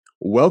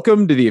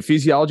Welcome to the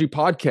Ecclesiology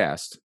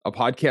Podcast, a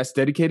podcast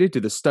dedicated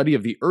to the study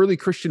of the early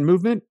Christian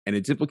movement and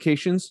its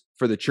implications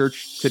for the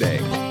church today.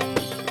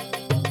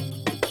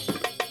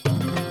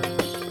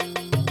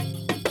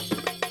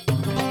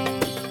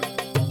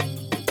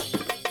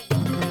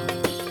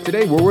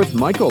 Today, we're with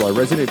Michael, our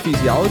resident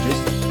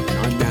ecclesiologist, and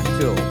I'm Matt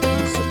Till, in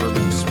the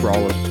suburban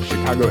sprawl of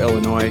Chicago,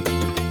 Illinois.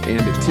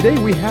 And today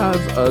we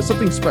have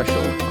something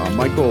special.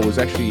 Michael was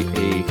actually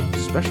a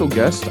special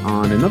guest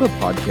on another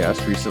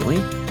podcast recently,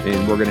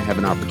 and we're going to have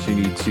an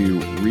opportunity to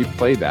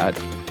replay that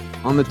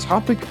on the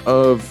topic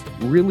of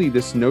really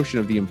this notion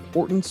of the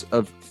importance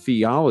of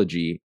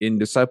theology in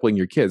discipling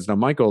your kids. Now,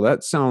 Michael,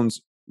 that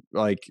sounds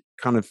like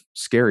kind of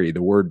scary,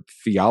 the word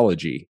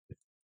theology.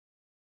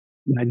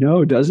 I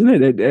know,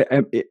 doesn't it?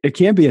 It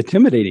can be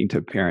intimidating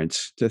to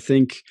parents to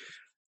think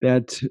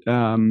that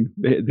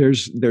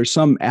there's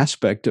some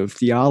aspect of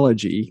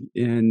theology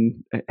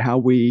in how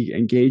we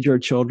engage our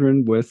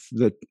children with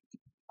the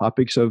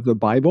topics of the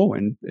Bible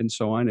and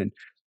so on. And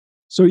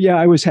so, yeah,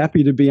 I was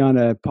happy to be on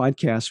a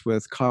podcast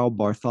with Kyle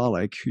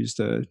Bartholic, who's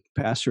the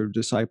pastor of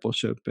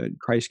discipleship at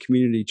Christ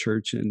Community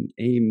Church in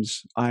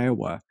Ames,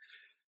 Iowa.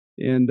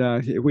 And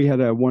we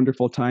had a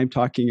wonderful time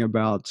talking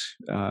about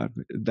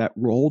that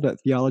role that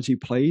theology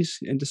plays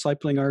in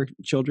discipling our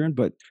children,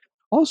 but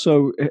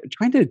also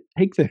trying to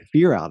take the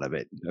fear out of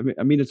it.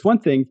 I mean, it's one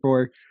thing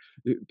for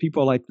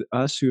people like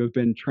us who have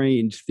been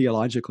trained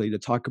theologically to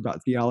talk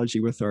about theology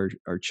with our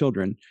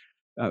children.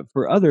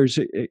 For others,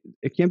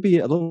 it can be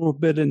a little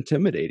bit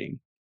intimidating.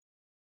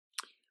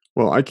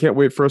 Well, I can't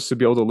wait for us to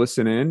be able to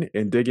listen in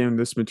and dig in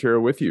this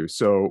material with you.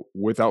 So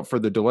without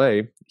further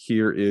delay,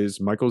 here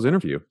is Michael's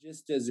interview.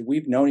 Just as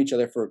we've known each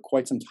other for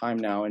quite some time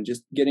now, and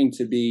just getting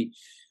to be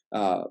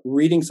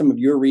reading some of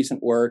your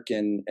recent work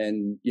and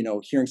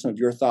hearing some of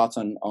your thoughts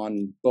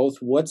on both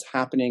what's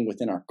happening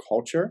within our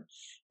culture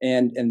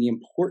and the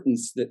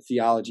importance that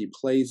theology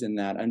plays in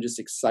that. I'm just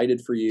excited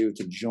for you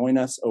to join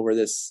us over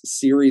this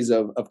series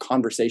of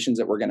conversations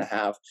that we're going to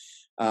have.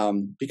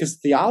 Because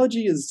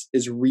theology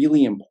is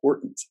really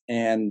important,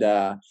 and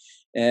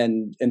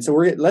so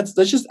let's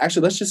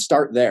just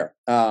start there.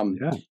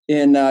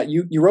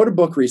 You wrote a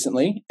book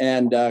recently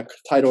and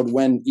titled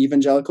 "When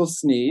Evangelicals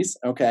Sneeze."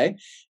 Okay,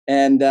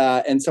 and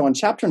so on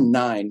chapter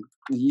 9,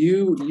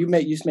 you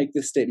make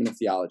this statement of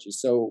theology.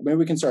 So maybe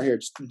we can start here,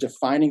 just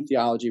defining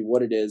theology,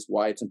 what it is,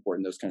 why it's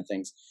important, those kind of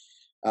things.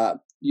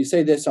 You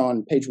say this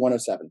on page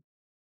 107.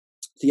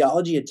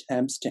 Theology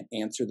attempts to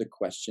answer the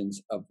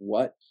questions of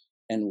what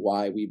and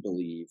why we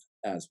believe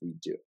as we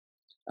do.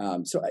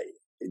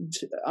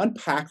 To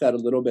unpack that a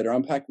little bit, or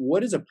unpack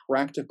what is a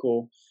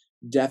practical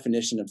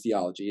definition of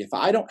theology. If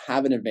I don't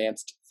have an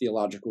advanced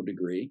theological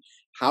degree,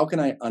 how can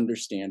I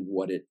understand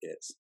what it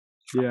is?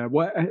 Yeah,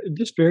 well,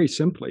 just very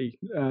simply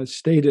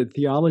stated,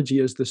 theology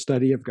is the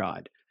study of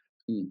God.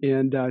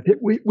 And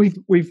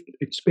we've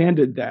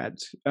expanded that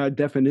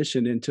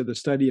definition into the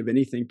study of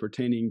anything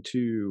pertaining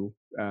to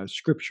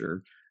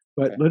Scripture.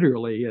 But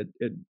literally,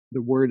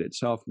 the word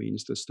itself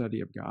means the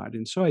study of God.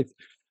 And so I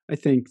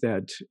think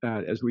that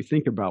as we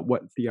think about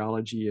what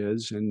theology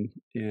is and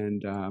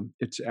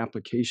its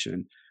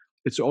application,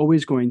 it's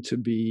always going to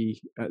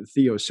be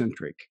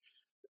theocentric,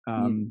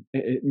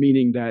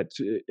 meaning that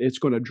it's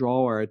going to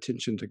draw our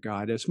attention to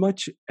God as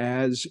much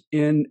as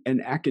in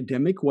an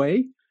academic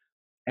way,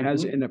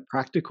 as in a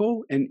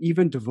practical and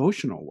even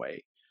devotional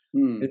way.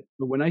 But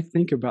when I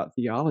think about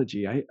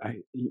theology, I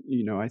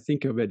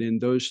think of it in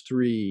those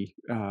three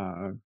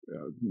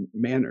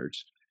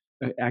manners: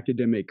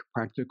 academic,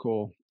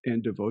 practical,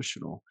 and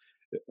devotional.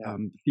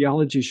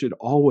 Theology should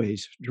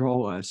always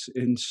draw us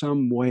in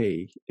some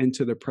way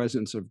into the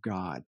presence of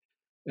God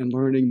and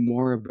learning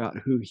more about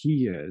who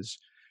He is,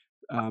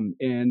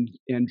 and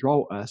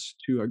draw us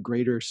to a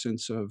greater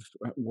sense of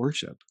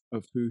worship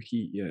of who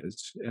He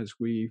is as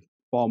we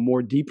fall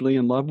more deeply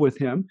in love with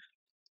Him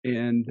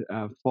and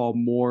fall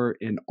more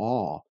in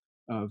awe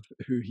of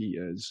who He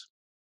is.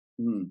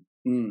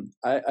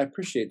 I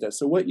appreciate that.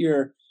 So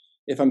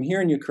if I'm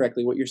hearing you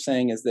correctly, what you're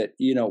saying is that,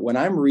 when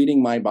I'm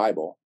reading my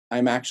Bible,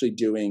 I'm actually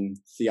doing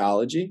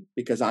theology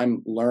because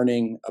I'm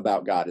learning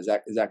about God. Is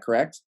that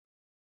correct?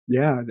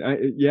 Yeah,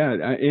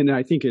 and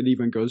I think it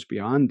even goes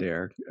beyond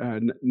there,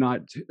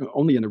 not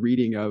only in the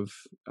reading of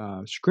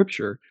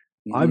Scripture.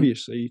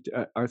 Obviously,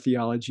 our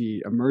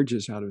theology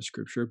emerges out of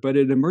Scripture, but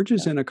it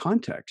emerges in a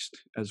context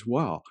as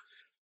well.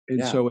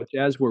 And so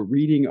as we're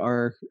reading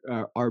our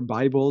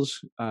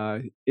Bibles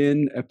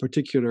in a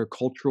particular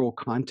cultural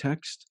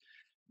context,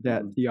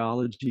 that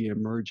theology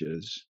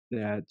emerges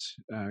that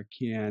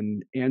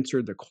can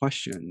answer the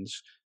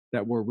questions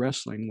that we're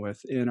wrestling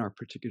with in our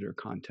particular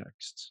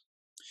contexts.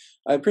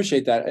 I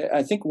appreciate that.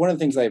 I think one of the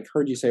things I've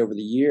heard you say over the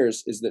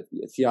years is that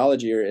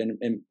theology,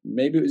 and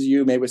maybe it was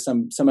you, maybe it was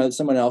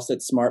someone else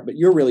that's smart, but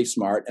you're really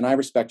smart, and I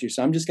respect you,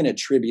 so I'm just going to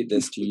attribute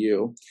this to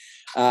you.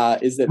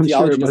 Is that I'm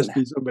theology sure it must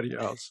be somebody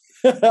else.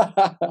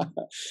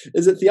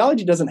 Is that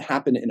theology doesn't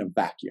happen in a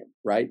vacuum,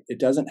 right? It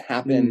doesn't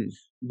happen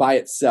by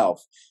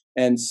itself.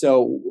 And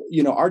so,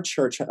 our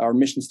church, our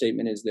mission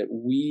statement is that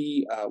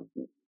we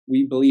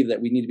we believe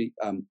that we need to be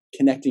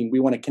connecting. We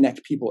want to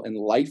connect people in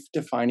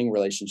life-defining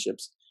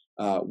relationships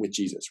with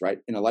Jesus, right?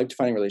 In a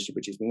life-defining relationship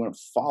with Jesus, we want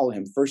to follow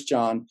him. 1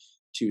 John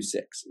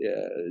 2:6.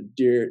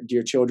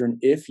 Dear children,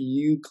 if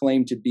you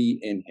claim to be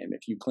in him,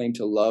 if you claim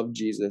to love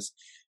Jesus,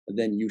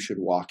 then you should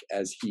walk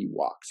as he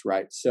walks,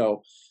 right?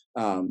 So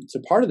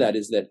part of that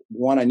is that,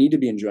 one, I need to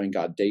be enjoying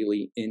God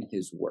daily in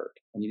his word.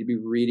 I need to be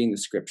reading the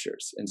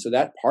scriptures. And so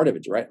that part of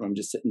it, right? When I'm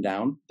just sitting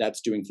down,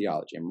 that's doing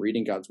theology. I'm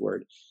reading God's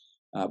word.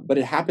 But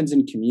it happens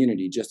in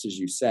community, just as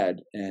you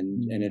said,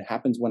 and it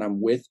happens when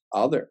I'm with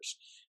others.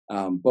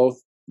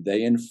 Both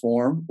they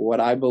inform what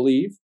I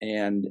believe,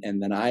 and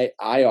then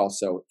I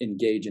also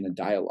engage in a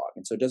dialogue.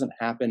 And so it doesn't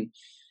happen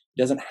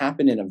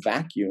in a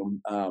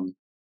vacuum.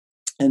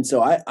 And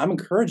so I'm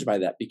encouraged by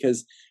that,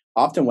 because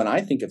often when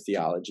I think of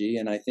theology,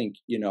 and I think,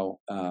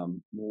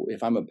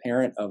 if I'm a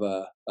parent of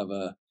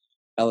a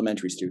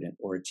elementary student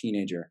or a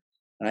teenager,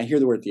 and I hear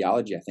the word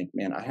theology, I think,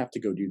 man, I have to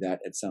go do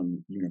that at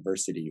some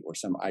university or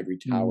some ivory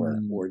tower,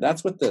 or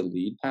that's what the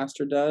lead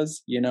pastor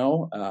does,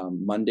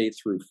 Monday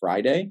through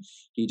Friday.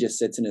 He just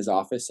sits in his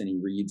office and he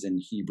reads in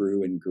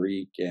Hebrew and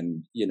Greek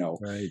and,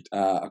 Right.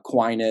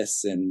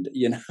 Aquinas and,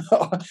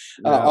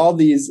 all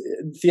these.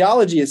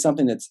 Theology is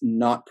something that's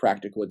not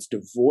practical. It's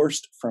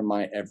divorced from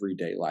my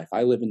everyday life.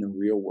 I live in the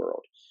real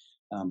world.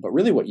 But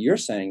really what you're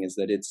saying is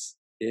that it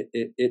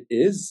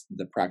is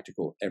the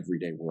practical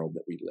everyday world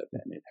that we live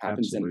in. It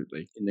happens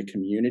in the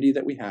community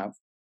that we have,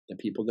 the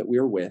people that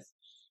we're with,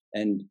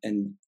 and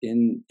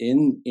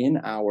in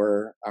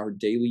our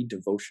daily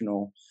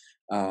devotional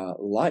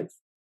life.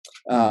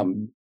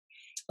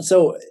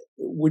 So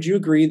would you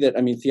agree that,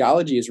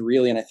 theology is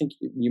really, and I think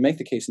you make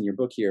the case in your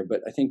book here,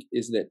 but I think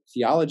is that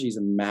theology is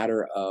a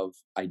matter of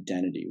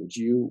identity. Would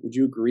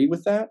you agree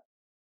with that?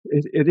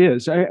 It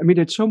is.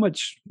 It's so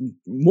much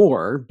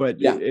more, but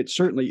Yeah. it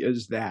certainly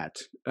is that,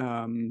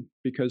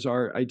 because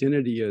our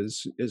identity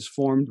is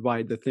formed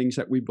by the things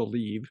that we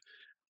believe,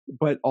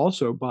 but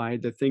also by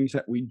the things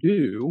that we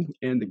do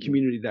and the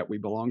community that we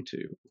belong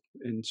to.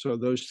 And so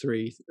those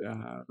three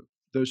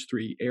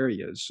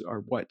areas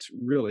are what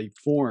really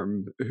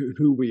form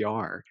who we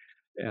are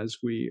as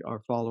we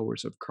are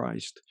followers of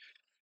Christ.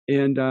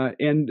 And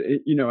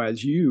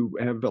as you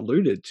have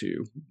alluded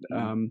to,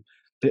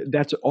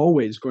 that's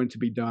always going to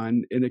be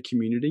done in a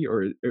community,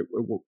 or it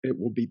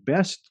will be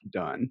best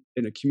done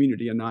in a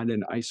community and not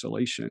in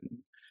isolation.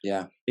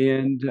 Yeah.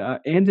 And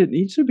it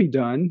needs to be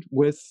done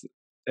with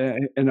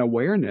an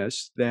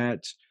awareness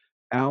that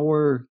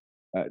our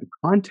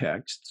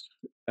context,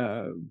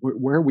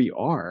 where we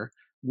are,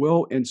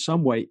 will in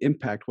some way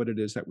impact what it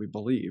is that we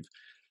believe.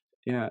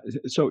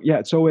 So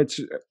it's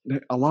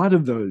a lot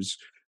of those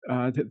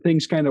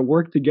things kind of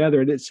work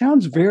together, and it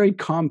sounds very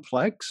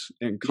complex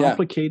and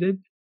complicated.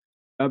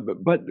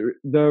 But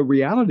the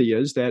reality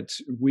is that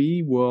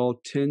we will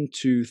tend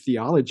to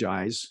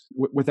theologize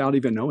without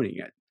even knowing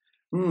it.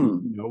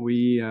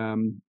 We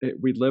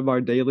live our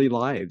daily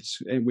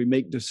lives and we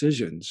make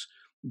decisions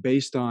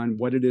based on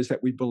what it is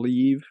that we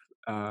believe,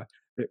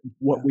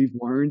 what we've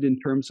learned in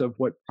terms of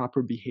what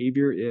proper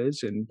behavior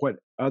is, and what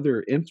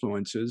other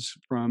influences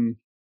from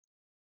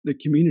the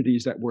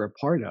communities that we're a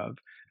part of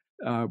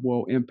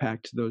will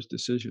impact those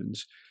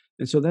decisions.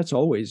 And so that's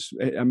always,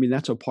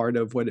 that's a part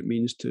of what it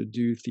means to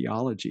do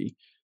theology,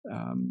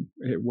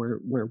 where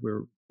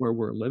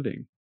we're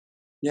living.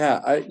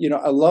 Yeah, I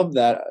love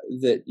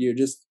that you're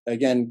just,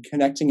 again,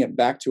 connecting it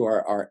back to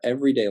our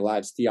everyday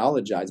lives.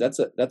 Theologize. That's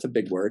a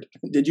big word.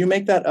 Did you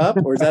make that up,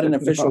 or is that an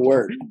official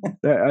word?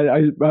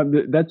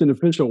 That's an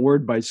official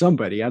word by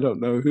somebody. I don't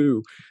know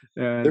who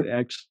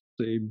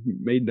actually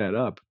made that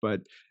up,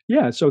 but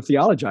yeah. So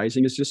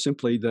theologizing is just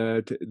simply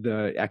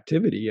the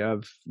activity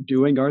of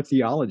doing our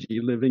theology,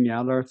 living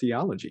out our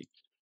theology.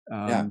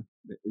 And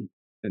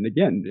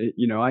again,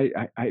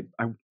 I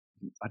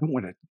don't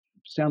want to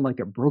sound like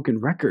a broken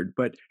record,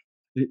 but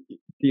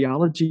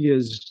theology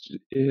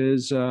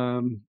is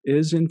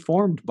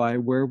informed by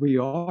where we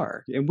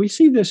are, and we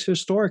see this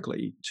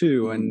historically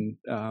too. And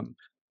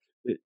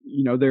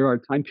there are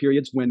time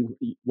periods when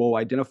we'll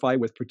identify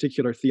with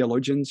particular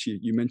theologians.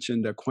 You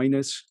mentioned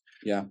Aquinas.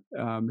 Yeah.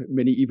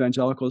 Many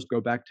evangelicals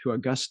go back to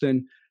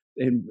Augustine,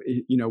 and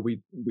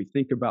we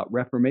think about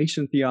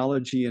Reformation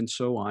theology and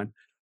so on.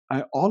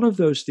 All of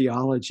those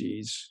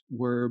theologies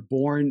were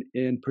born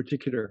in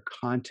particular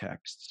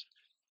contexts,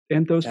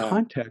 and those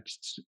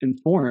contexts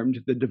informed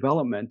the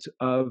development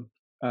of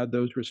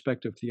those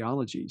respective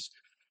theologies.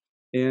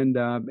 And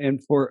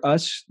for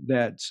us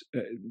that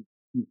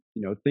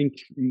think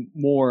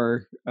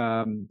more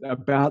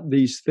about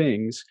these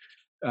things,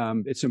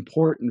 it's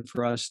important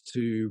for us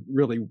to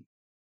really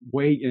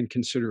weigh in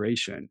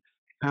consideration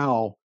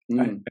how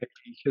a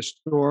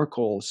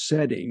historical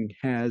setting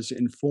has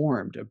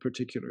informed a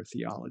particular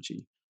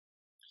theology.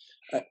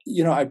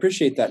 I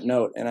appreciate that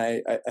note, and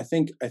I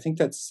think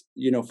that's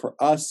for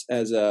us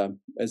as an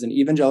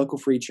evangelical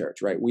free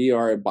church, right? We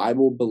are a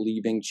Bible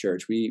believing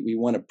church. We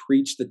want to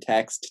preach the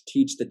text,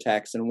 teach the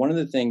text, and one of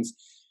the things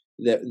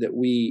that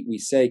we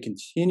say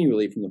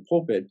continually from the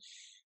pulpit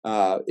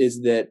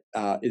Dr.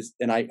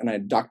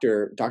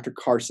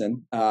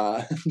 Carson,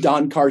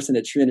 Don Carson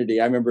at Trinity.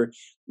 I remember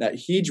that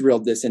he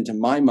drilled this into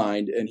my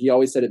mind, and he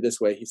always said it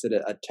this way. He said,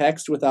 "A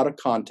text without a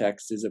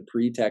context is a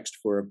pretext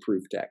for a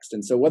proof text."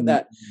 And so what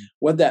that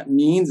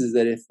means is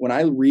that when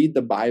I read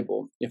the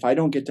Bible, if I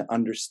don't get to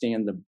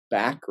understand the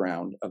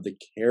background of the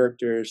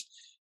characters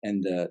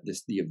and the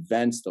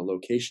events, the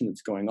location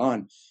that's going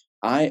on,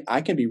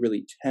 I can be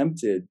really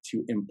tempted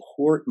to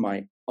import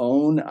my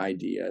own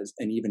ideas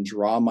and even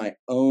draw my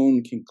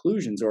own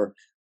conclusions, or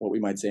what we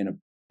might say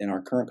in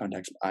our current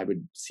context, I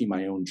would see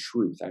my own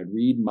truth. I would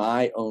read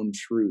my own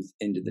truth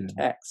into the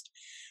text.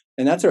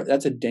 And that's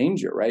a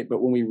danger, right?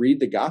 But when we read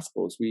the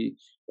Gospels, when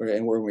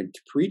we're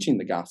preaching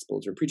the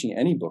Gospels or preaching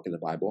any book of the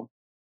Bible,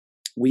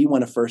 we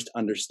want to first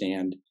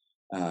understand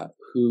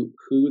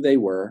who they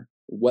were,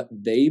 what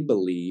they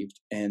believed,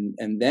 and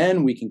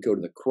then we can go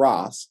to the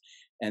cross,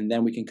 and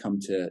then we can come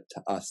to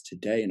us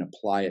today and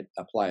apply it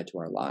to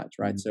our lives,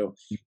 right? So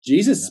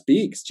Jesus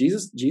speaks.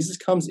 Jesus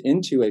comes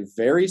into a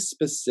very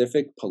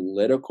specific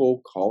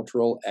political,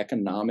 cultural,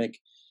 economic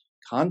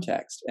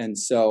context, and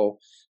so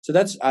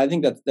I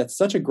think that's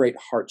such a great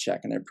heart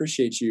check, and I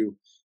appreciate you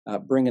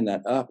bringing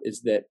that up.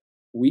 Is that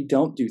we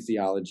don't do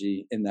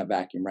theology in that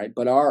vacuum, right?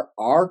 But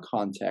our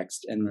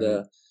context and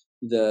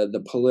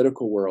the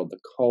political world, the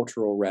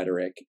cultural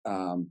rhetoric,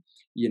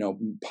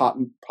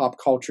 pop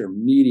culture,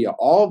 media,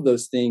 all of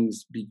those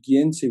things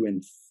begin to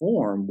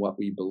inform what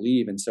we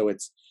believe. And so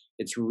it's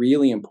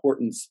really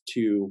important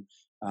to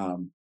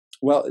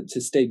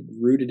stay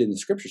rooted in the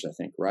scriptures, I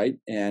think, right?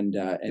 And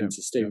to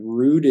stay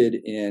rooted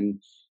in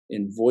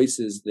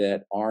voices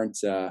that aren't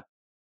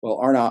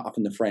off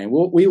in the frame.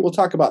 We'll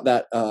talk about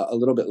that a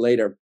little bit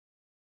later.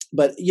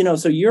 But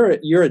so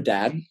you're a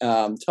dad.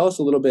 Tell us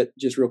a little bit,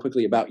 just real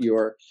quickly, about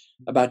your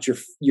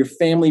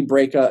family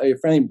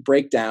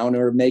breakdown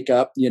or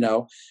makeup. You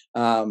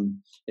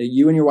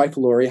and your wife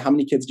Lori. How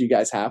many kids do you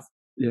guys have?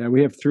 Yeah,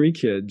 we have 3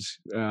 kids.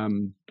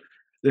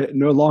 They're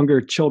no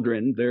longer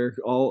children; they're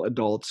all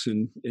adults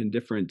in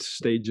different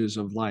stages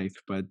of life.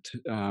 But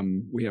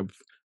we have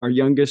our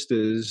youngest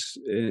is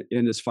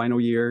in his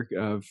final year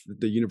of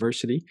the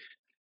university.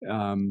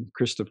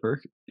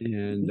 Christopher,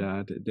 and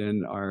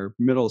then our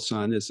middle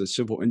son is a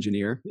civil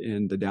engineer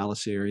in the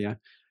Dallas area,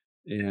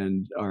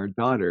 and our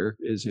daughter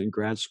is in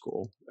grad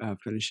school,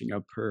 finishing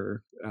up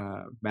her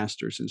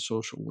master's in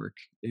social work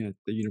at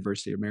the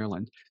University of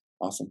Maryland.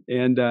 Awesome.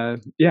 And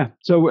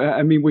so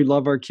I mean, we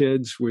love our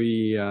kids.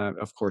 We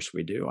of course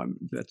we do.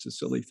 That's a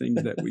silly thing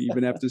that we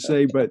even have to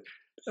say, but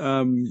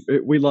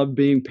we love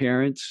being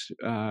parents.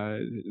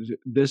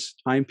 This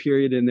time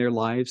period in their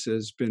lives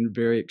has been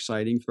very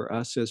exciting for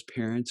us as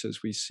parents,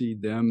 as we see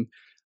them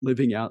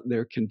living out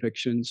their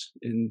convictions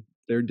in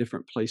their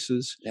different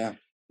places. Yeah.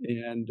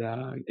 And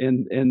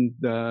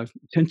the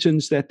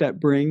tensions that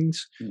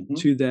brings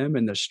to them,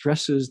 and the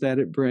stresses that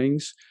it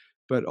brings,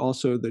 but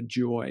also the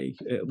joy,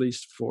 at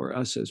least for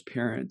us as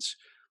parents,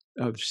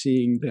 of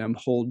seeing them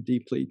hold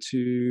deeply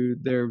to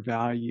their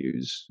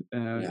values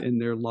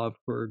and their love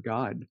for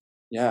God.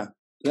 Yeah,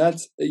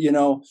 that's, in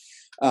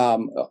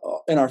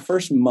our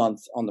first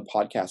month on the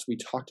podcast, we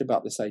talked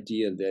about this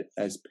idea that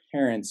as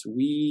parents,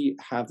 we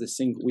have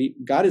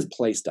God has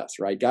placed us,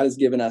 right? God has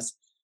given us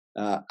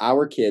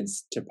our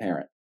kids to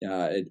parent.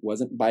 It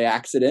wasn't by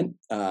accident.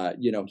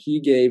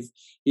 He gave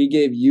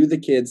you the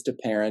kids to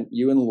parent,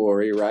 you and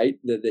Lori, right?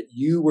 That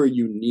you were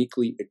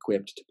uniquely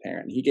equipped to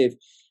parent. He gave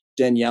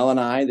Danielle and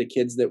I the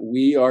kids that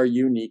we are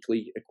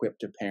uniquely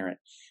equipped to parent.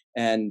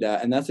 And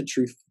that's a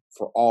truth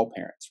for all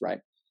parents,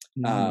 right?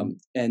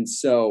 And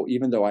so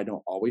even though I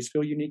don't always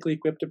feel uniquely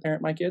equipped to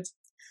parent my kids,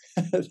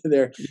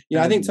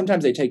 I think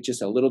sometimes they take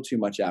just a little too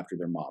much after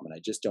their mom, and I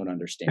just don't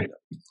understand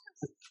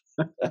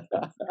them.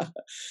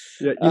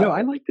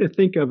 I like to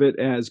think of it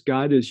as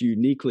God is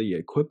uniquely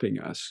equipping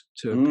us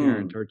to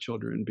parent our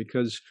children,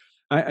 because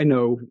I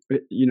know,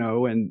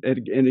 and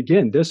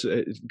again, this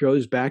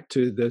goes back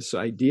to this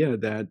idea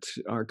that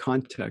our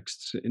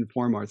contexts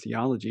inform our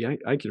theology.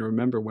 I can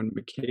remember when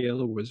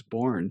Michaela was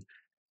born,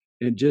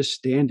 and just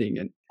standing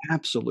in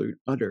absolute,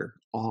 utter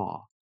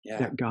awe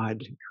that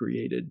God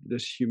created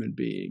this human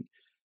being,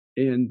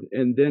 and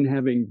then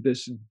having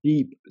this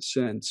deep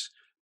sense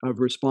of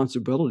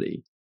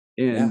responsibility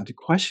and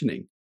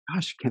questioning,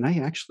 gosh, can I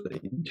actually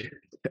do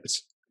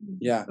this?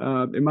 Yeah.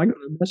 Am I going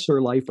to mess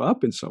her life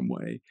up in some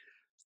way?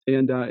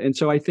 And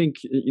so I think,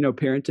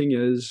 parenting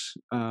is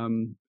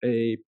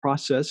a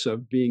process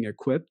of being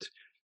equipped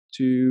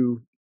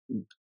to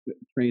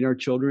train our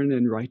children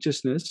in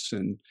righteousness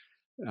and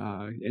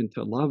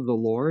to love the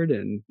Lord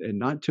and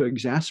not to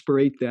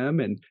exasperate them.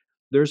 And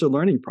there's a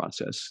learning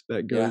process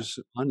that goes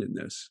on in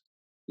this.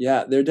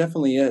 Yeah, there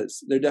definitely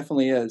is.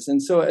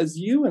 And so as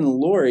you and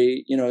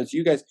Lori, as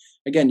you guys,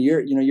 again,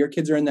 your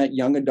kids are in that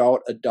young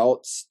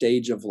adult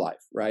stage of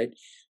life, right?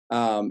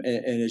 And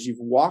as you've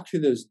walked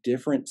through those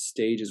different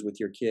stages with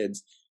your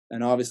kids,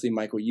 And obviously,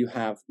 Michael, you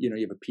have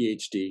a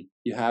PhD,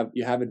 you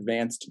have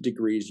advanced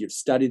degrees, you've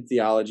studied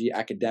theology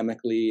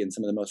academically in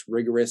some of the most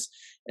rigorous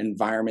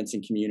environments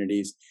and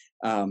communities.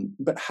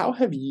 But how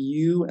have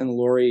you and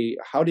Lori,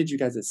 how did you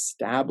guys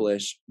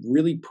establish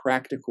really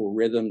practical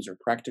rhythms or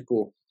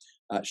practical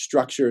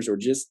structures, or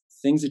just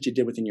things that you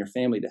did within your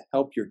family to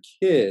help your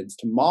kids,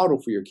 to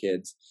model for your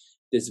kids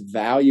this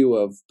value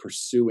of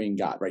pursuing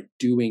God, right?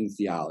 Doing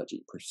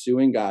theology,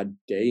 pursuing God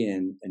day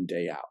in and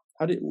day out.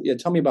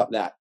 Tell me about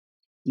that.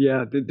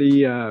 Yeah,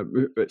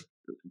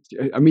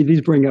 I mean,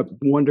 these bring up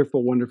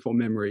wonderful, wonderful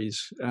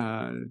memories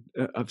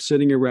of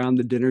sitting around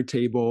the dinner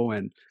table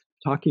and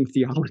talking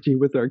theology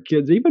with our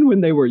kids, even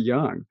when they were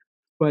young.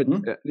 But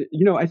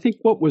I think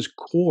what was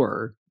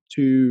core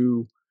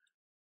to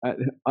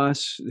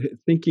us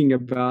thinking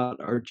about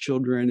our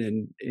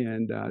children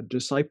and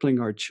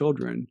discipling our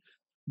children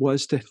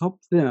was to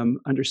help them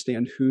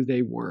understand who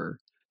they were,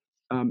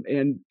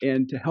 and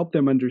to help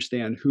them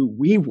understand who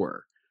we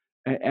were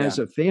as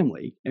a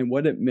family and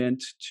what it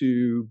meant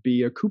to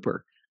be a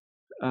Cooper.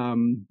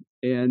 And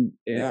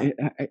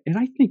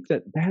I think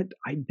that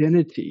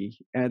identity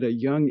at a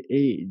young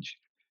age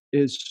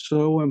is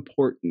so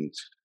important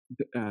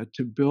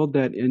to build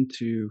that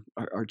into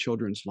our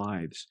children's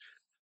lives.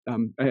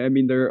 I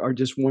mean, there are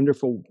just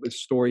wonderful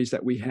stories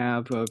that we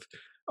have of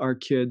our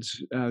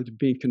kids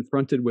being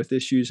confronted with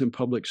issues in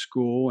public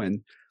school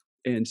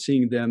and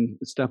seeing them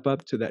step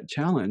up to that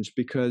challenge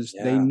because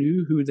they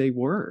knew who they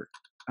were,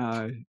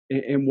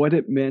 and what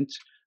it meant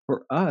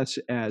for us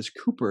as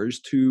Coopers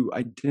to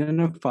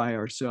identify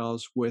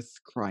ourselves with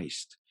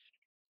Christ.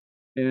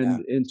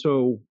 And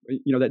so,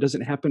 that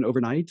doesn't happen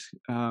overnight,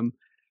 and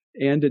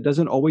it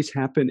doesn't always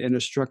happen in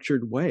a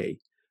structured way.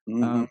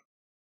 Mm-hmm.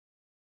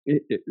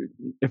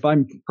 If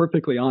I'm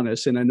perfectly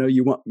honest, and I know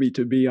you want me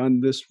to be on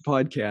this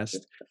podcast,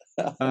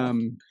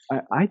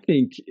 I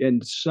think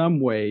in some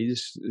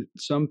ways,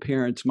 some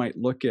parents might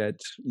look at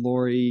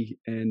Lori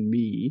and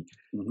me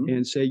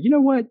and say, you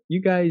know what,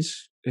 you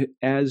guys,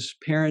 as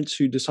parents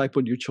who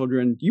discipled your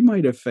children, you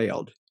might have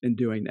failed in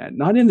doing that.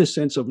 Not in the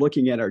sense of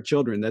looking at our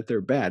children that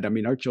they're bad. I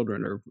mean, our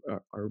children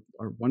are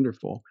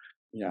wonderful,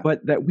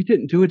 but that we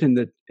didn't do it in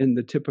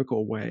the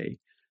typical way.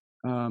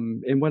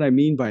 And what I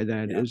mean by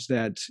that is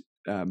that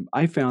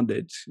I found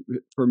it,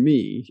 for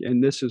me,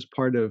 and this is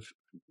part of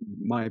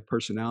my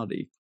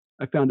personality,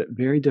 I found it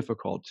very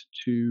difficult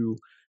to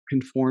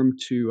conform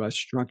to a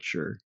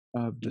structure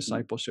of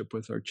discipleship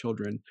with our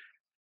children.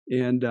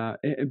 And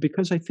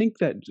because I think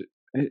that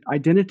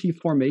identity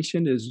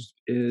formation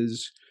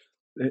is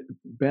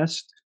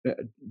best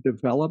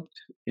developed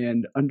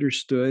and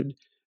understood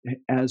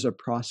as a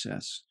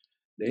process.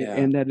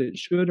 And that it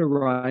should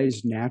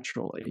arise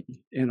naturally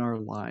in our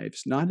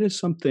lives, not as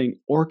something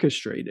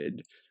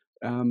orchestrated.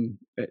 And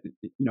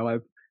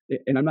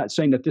I'm not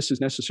saying that this is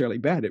necessarily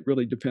bad. It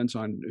really depends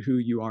on who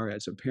you are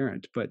as a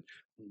parent. But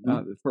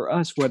for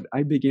us, what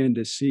I began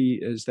to see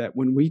is that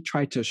when we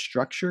try to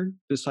structure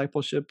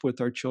discipleship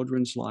with our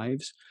children's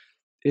lives,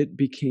 it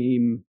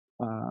became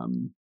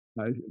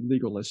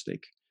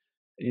legalistic.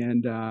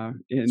 And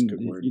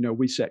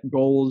we set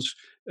goals,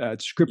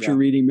 scripture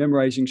reading,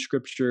 memorizing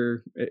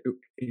scripture.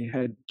 It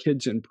had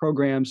kids in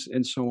programs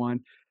and so on,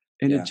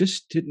 and it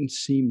just didn't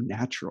seem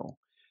natural.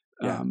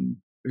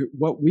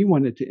 What we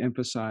wanted to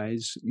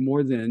emphasize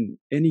more than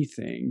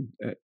anything,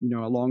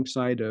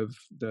 alongside of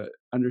the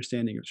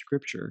understanding of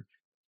scripture,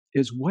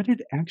 is what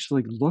it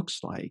actually looks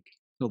like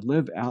to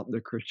live out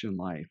the Christian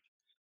life.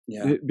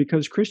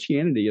 Because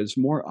Christianity is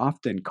more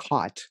often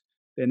caught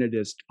than it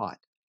is taught.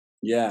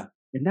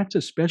 And that's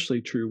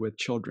especially true with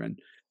children.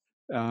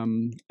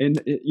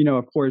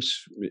 Of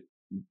course,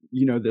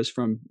 this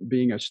from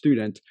being a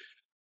student,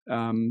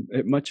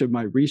 much of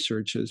my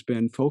research has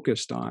been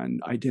focused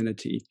on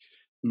identity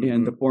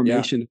and the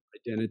formation of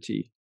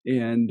identity,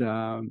 and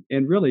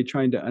really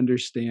trying to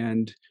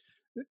understand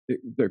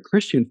the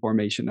Christian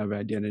formation of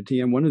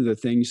identity. And one of the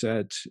things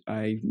that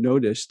I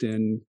noticed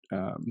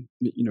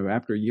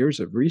after years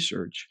of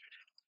research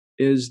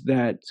is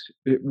that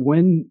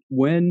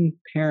when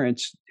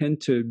parents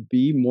tend to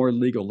be more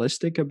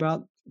legalistic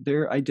about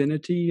their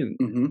identity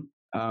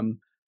and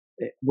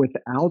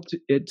without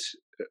it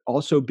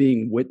also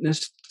being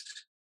witnessed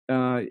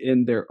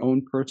in their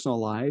own personal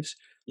lives,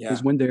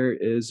 is when there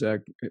is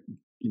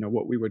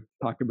what we would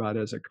talk about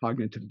as a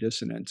cognitive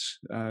dissonance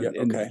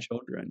in their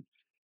children.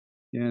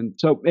 And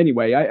so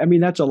anyway, I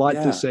mean, that's a lot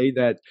to say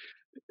that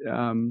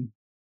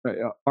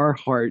our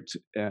heart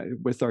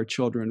with our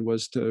children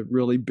was to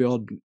really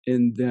build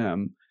in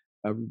them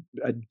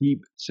a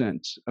deep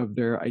sense of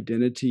their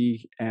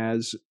identity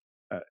as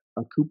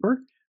a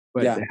Cooper,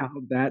 but how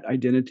that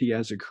identity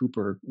as a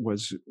Cooper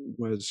was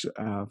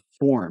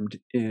formed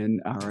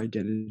in our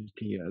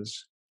identity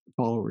as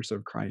followers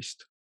of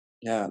Christ.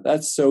 Yeah,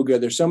 that's so good.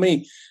 There's so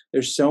many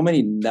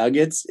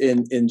nuggets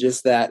in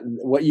just that,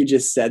 what you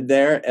just said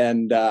there.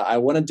 And I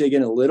want to dig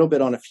in a little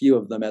bit on a few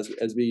of them I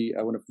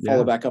want to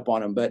follow back up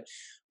on them. But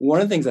one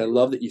of the things I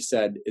love that you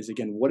said is,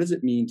 again, what does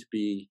it mean to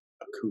be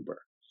a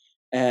Cooper?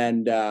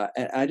 And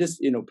I just,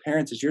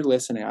 parents, as you're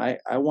listening,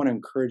 I want to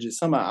encourage you.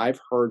 Some I've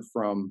heard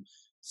from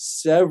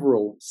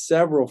several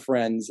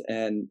friends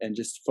and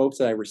just folks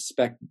that I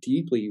respect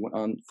deeply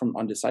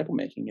on disciple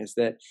making is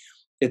that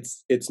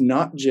it's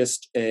not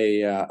just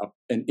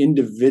an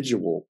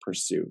individual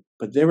pursuit,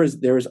 but there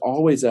is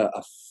always a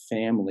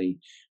family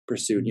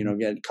pursuit.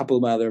 Again, a couple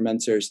of my other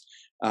mentors,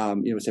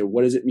 would say,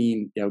 what does it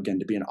mean, again,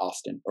 to be an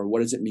Austin, or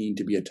what does it mean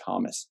to be a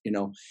Thomas,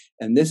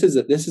 and this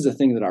is a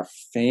thing that our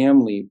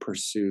family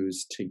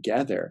pursues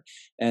together.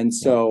 And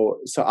so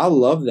I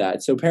love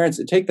that. So parents,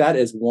 take that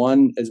as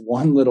one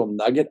little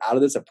nugget out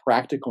of this, a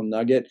practical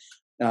nugget.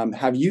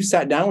 Have you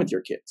sat down with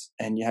your kids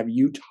and have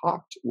you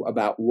talked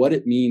about what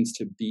it means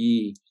to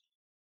be,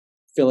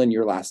 fill in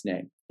your last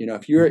name?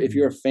 If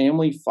you're a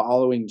family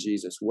following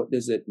Jesus, what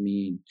does it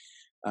mean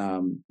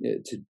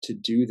to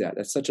do that?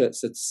 That's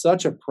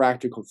such a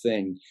practical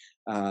thing,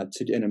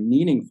 and a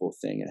meaningful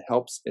thing. It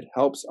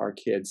helps our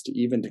kids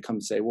to come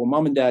say, well,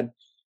 mom and dad,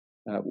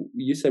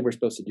 you said we're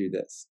supposed to do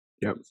this.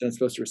 Yep. I'm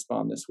supposed to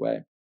respond this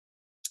way.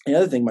 The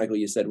other thing, Michael,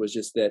 you said was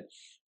just that,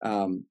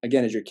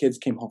 again, as your kids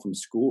came home from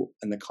school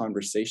and the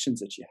conversations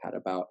that you had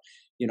about,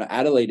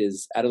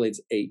 Adelaide's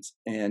 8,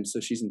 and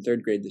so she's in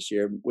 3rd grade this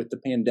year. With the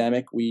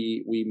pandemic,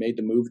 we made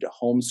the move to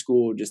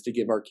homeschool just to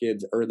give our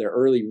kids their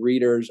early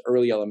readers,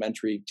 early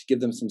elementary, to give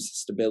them some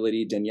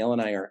stability. Danielle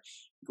and I are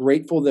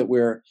grateful that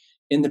we're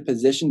in the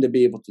position to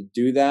be able to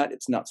do that.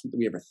 It's not something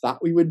we ever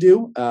thought we would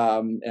do.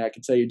 And I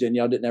can tell you,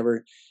 Danielle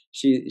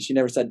she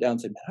never sat down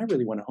and said, man, I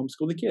really want to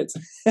homeschool the kids.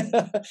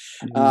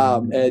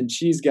 And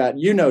she's got,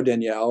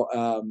 Danielle,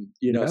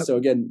 Yep. So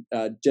again,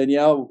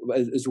 Danielle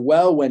as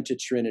well went to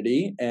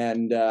Trinity,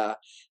 and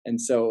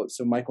so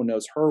Michael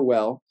knows her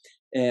well.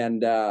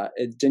 And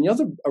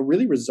Danielle's a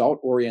really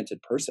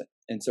result-oriented person.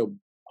 And so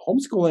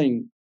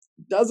homeschooling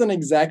doesn't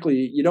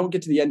exactly, you don't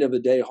get to the end of the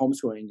day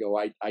homeschooling and go,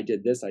 I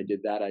did this, I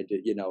did that, I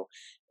did,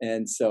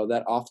 and so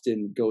that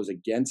often goes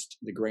against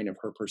the grain of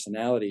her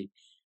personality.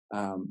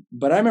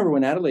 But I remember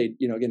when Adelaide,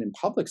 again, in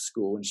public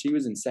school, when she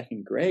was in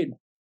 2nd grade,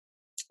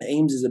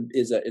 Ames is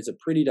a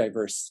pretty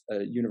diverse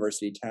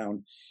university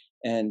town,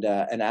 and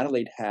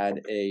Adelaide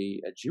had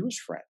a Jewish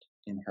friend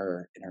in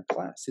her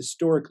class,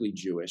 historically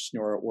Jewish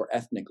or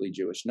ethnically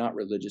Jewish, not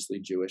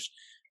religiously Jewish.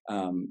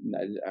 I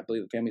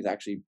believe the family is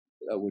actually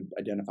would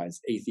identify as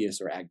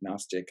atheist or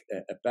agnostic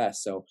at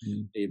best. So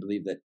they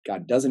believe that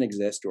God doesn't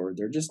exist, or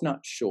they're just not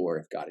sure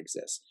if God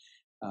exists.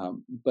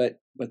 But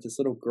this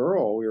little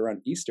girl, we were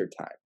on Easter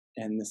time,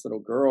 and this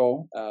little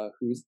girl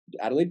who's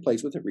Adelaide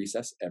plays with at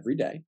recess every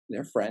day,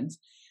 they're friends,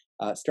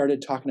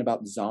 started talking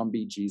about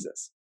zombie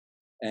Jesus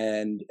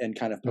and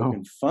kind of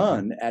poking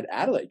fun at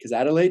Adelaide, because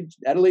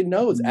Adelaide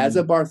knows as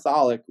a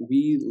Bartholic,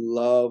 we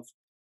love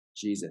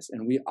Jesus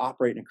and we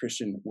operate in a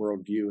Christian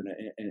worldview,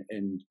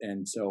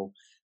 and so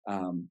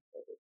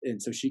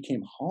she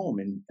came home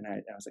and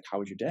I was like, how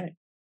was your day?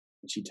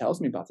 And she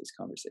tells me about this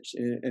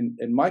conversation.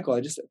 And Michael,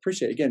 I just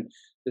appreciate, again,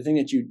 the thing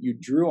that you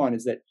drew on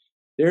is that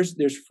there's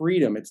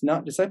freedom. It's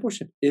not,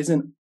 discipleship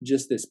isn't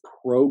just this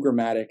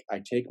programmatic, I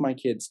take my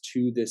kids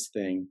to this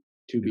thing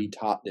to be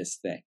taught this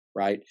thing,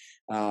 right?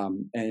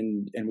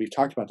 And we've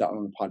talked about that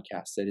on the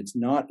podcast, that it's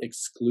not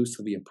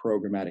exclusively a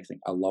programmatic thing.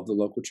 I love the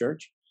local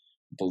church,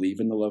 believe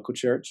in the local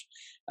church.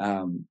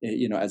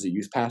 As a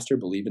youth pastor,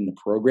 believe in the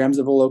programs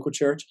of a local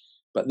church,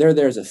 but they're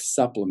there as a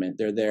supplement.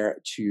 They're there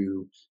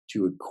to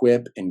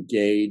equip,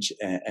 engage,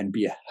 and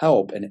be a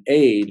help, an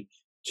aid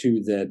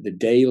to the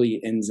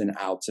daily ins and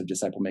outs of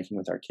disciple making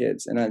with our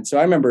kids. And so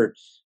I remember,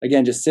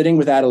 again, just sitting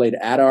with Adelaide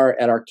at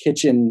our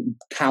kitchen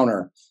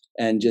counter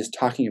and just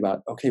talking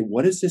about, okay,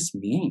 what does this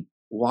mean?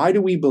 Why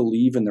do we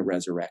believe in the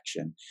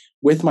resurrection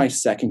with my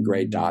 2nd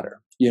grade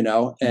daughter,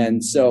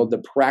 And so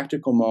the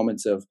practical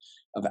moments of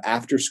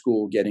after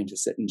school, getting to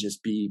sit and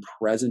just be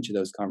present to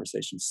those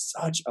conversations,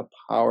 such a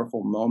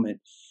powerful moment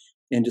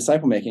in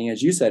disciple making.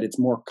 As you said, it's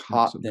more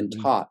caught than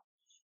taught,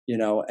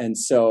 and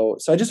so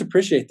I just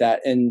appreciate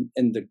that. And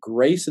the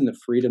grace and the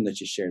freedom that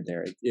you shared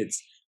there.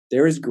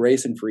 There is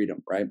grace and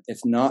freedom, right?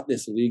 It's not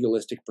this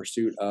legalistic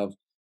pursuit of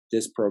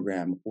this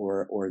program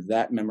or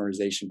that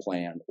memorization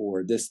plan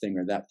or this thing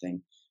or that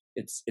thing.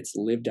 It's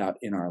lived out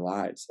in our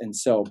lives. And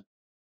so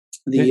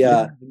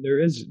there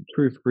is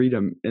true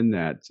freedom in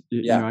that.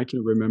 I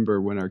can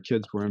remember when our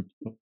kids were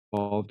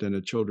involved in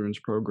a children's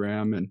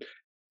program, and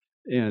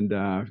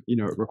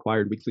it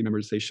required weekly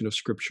memorization of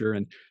scripture,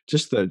 and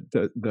just the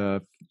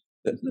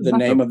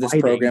name of this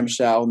program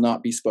shall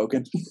not be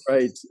spoken.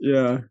 Right.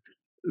 Yeah.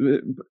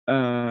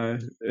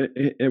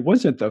 It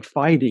wasn't the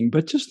fighting,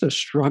 but just the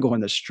struggle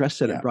and the stress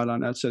that it brought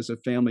on us as a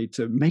family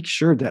to make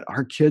sure that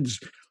our kids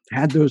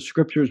had those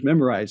scriptures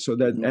memorized, so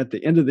that at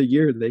the end of the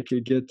year they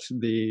could get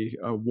the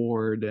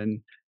award.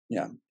 And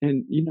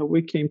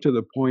we came to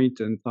the point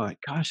and thought,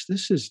 gosh,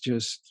 this is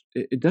just,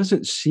 it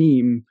doesn't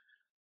seem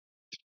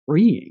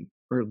freeing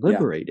or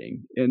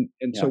liberating. And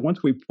so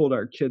once we pulled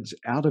our kids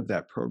out of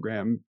that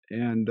program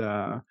and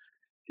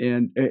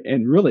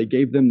really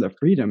gave them the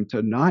freedom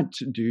to not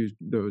do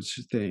those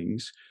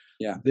things,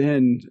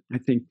 then I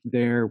think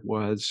there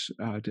was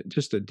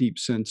just a deep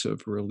sense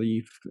of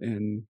relief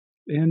and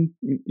in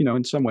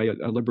some way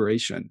a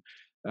liberation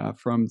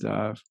from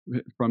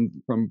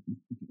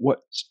what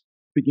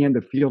began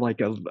to feel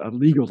like a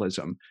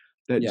legalism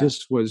that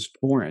just was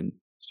foreign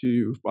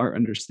to our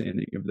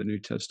understanding of the New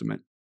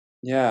Testament.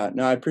 Yeah,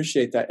 no, I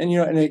appreciate that. And,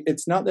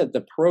 it's not that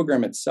the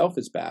program itself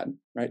is bad,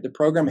 right? The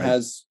program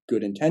has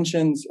good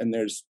intentions, and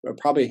there's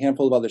probably a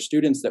handful of other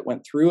students that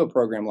went through a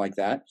program like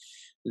that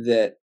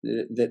they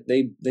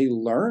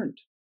learned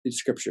the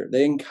scripture.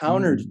 They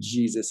encountered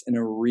Jesus in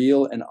a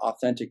real and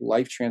authentic,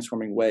 life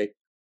transforming way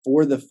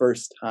for the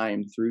first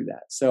time through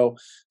that. So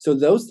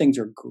those things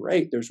are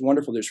great. There's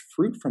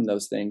fruit from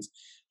those things.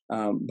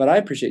 But I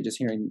appreciate just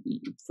hearing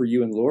for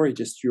you and Lori,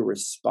 just your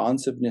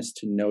responsiveness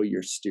to know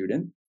your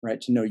student, right?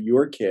 To know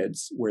your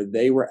kids, where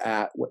they were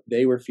at, what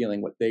they were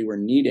feeling, what they were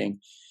needing.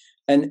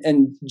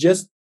 And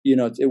just,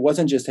 it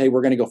wasn't just, hey,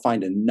 we're going to go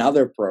find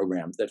another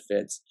program that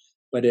fits,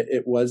 but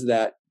it was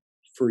that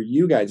for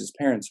you guys as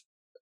parents,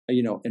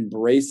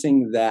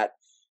 embracing that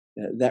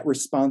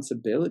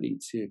responsibility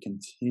to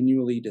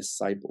continually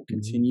disciple,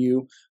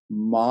 continue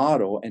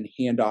model and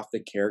hand off the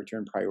character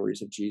and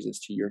priorities of Jesus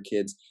to your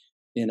kids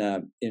in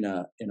a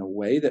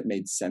way that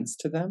made sense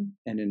to them,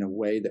 and in a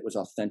way that was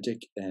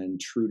authentic and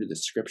true to the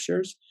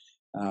scriptures,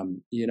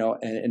 and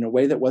in a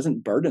way that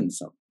wasn't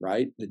burdensome,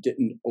 right? That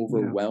didn't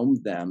overwhelm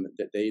them,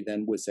 that they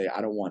then would say,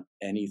 I don't want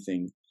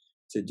anything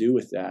to do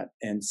with that.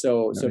 And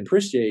so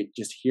appreciate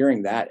just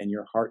hearing that and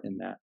your heart in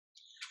that.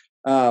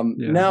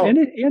 Now, and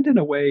in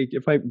a way,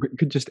 if I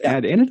could just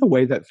add, and in a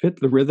way that fit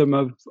the rhythm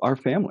of our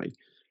family.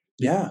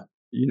 Yeah.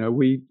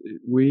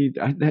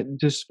 That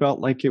just felt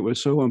like it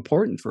was so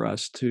important for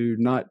us to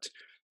not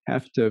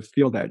have to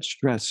feel that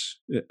stress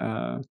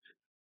to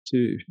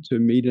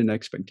meet an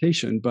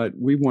expectation, but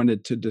we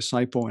wanted to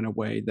disciple in a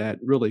way that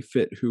really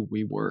fit who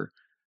we were,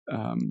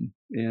 and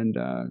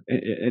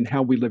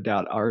how we lived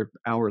out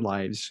our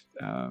lives,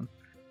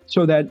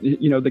 so that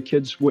the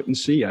kids wouldn't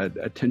see a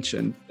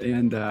tension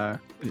and a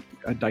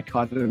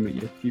dichotomy,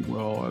 if you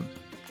will, of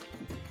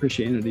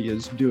Christianity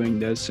is doing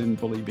this and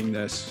believing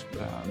this.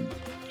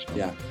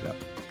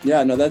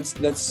 No,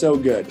 that's so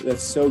good.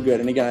 That's so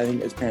good. And again, I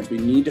think as parents, we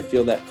need to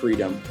feel that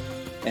freedom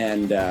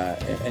and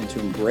to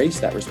embrace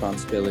that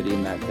responsibility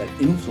and that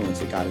influence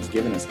that God has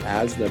given us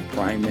as the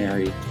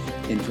primary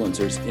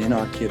influencers in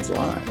our kids'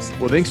 lives.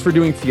 Well, thanks for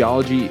doing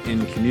theology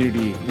in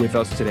community with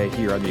us today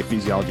here on the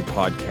Ecclesiology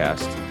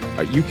podcast.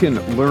 You can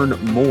learn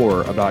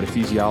more about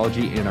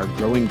ecclesiology and our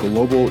growing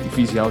global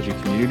ecclesiology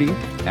community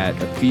at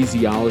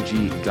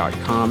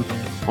ecclesiology.com.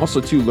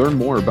 Also, to learn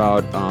more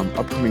about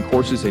upcoming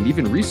courses and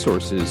even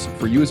resources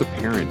for you as a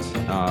parent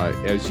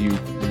as you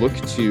look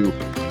to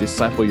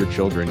disciple your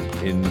children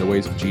in the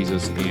ways of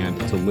Jesus and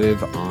to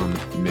live on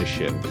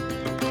mission.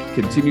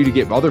 Continue to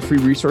get other free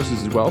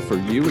resources as well for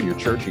you and your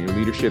church and your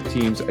leadership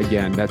teams.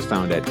 Again, that's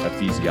found at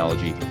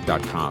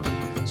ecclesiology.com.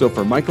 So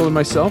for Michael and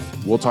myself,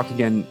 we'll talk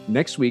again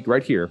next week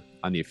right here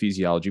on the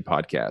Ecclesiology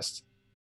podcast.